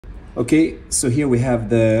Okay, so here we have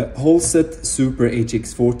the Holset Super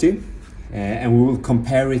HX40 and we will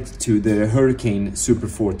compare it to the Hurricane Super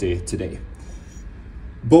 40 today.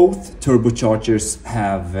 Both turbochargers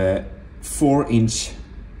have 4-inch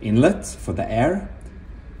inlet for the air.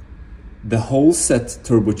 The Holset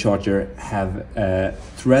turbocharger have a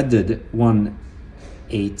threaded 1/8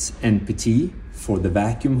 NPT for the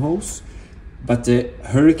vacuum hose, but the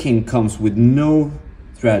Hurricane comes with no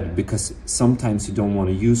thread because sometimes you don't want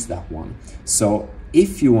to use that one. So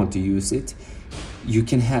if you want to use it, you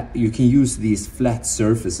can use these flat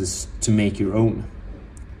surfaces to make your own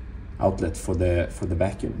outlet for the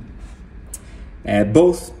vacuum.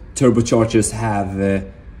 Both turbochargers have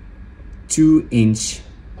 2-inch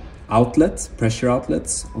pressure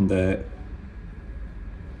outlets on the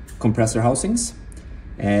compressor housings.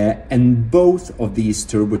 And both of these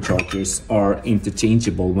turbochargers are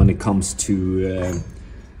interchangeable when it comes to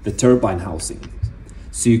the turbine housing.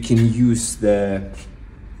 So you can use the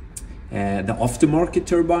aftermarket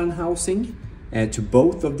turbine housing to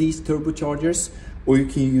both of these turbochargers, or you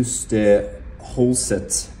can use the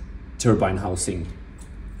Holset turbine housing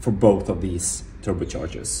for both of these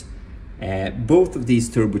turbochargers. Both of these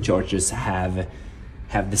turbochargers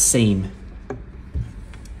have the same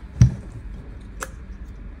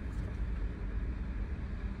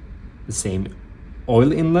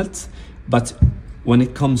oil inlet, but when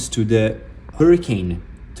it comes to the Hurricane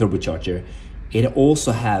turbocharger, it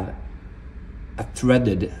also have a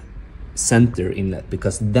threaded center inlet,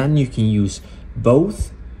 because then you can use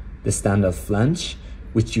both the standard flange,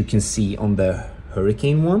 which you can see on the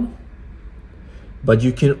Hurricane one, but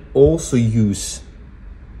you can also use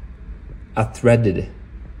a threaded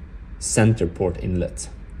center port inlet,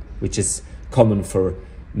 which is common for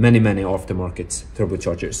many aftermarket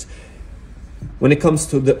turbochargers. When it comes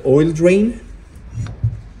to the oil drain,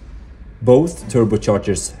 both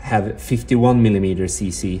turbochargers have 51mm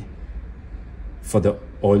cc for the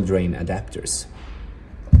oil drain adapters.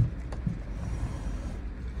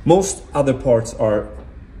 Most other parts are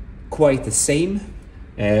quite the same,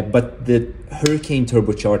 but the Hurricane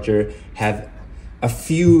turbocharger have a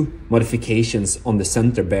few modifications on the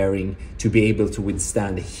center bearing to be able to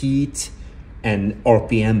withstand heat and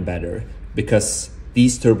RPM better, because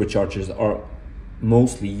these turbochargers are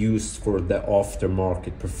mostly used for the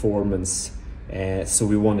aftermarket performance, so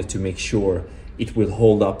we wanted to make sure it will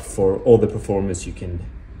hold up for all the performance you can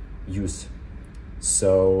use.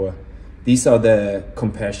 So these are the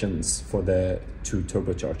comparisons for the two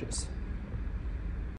turbochargers.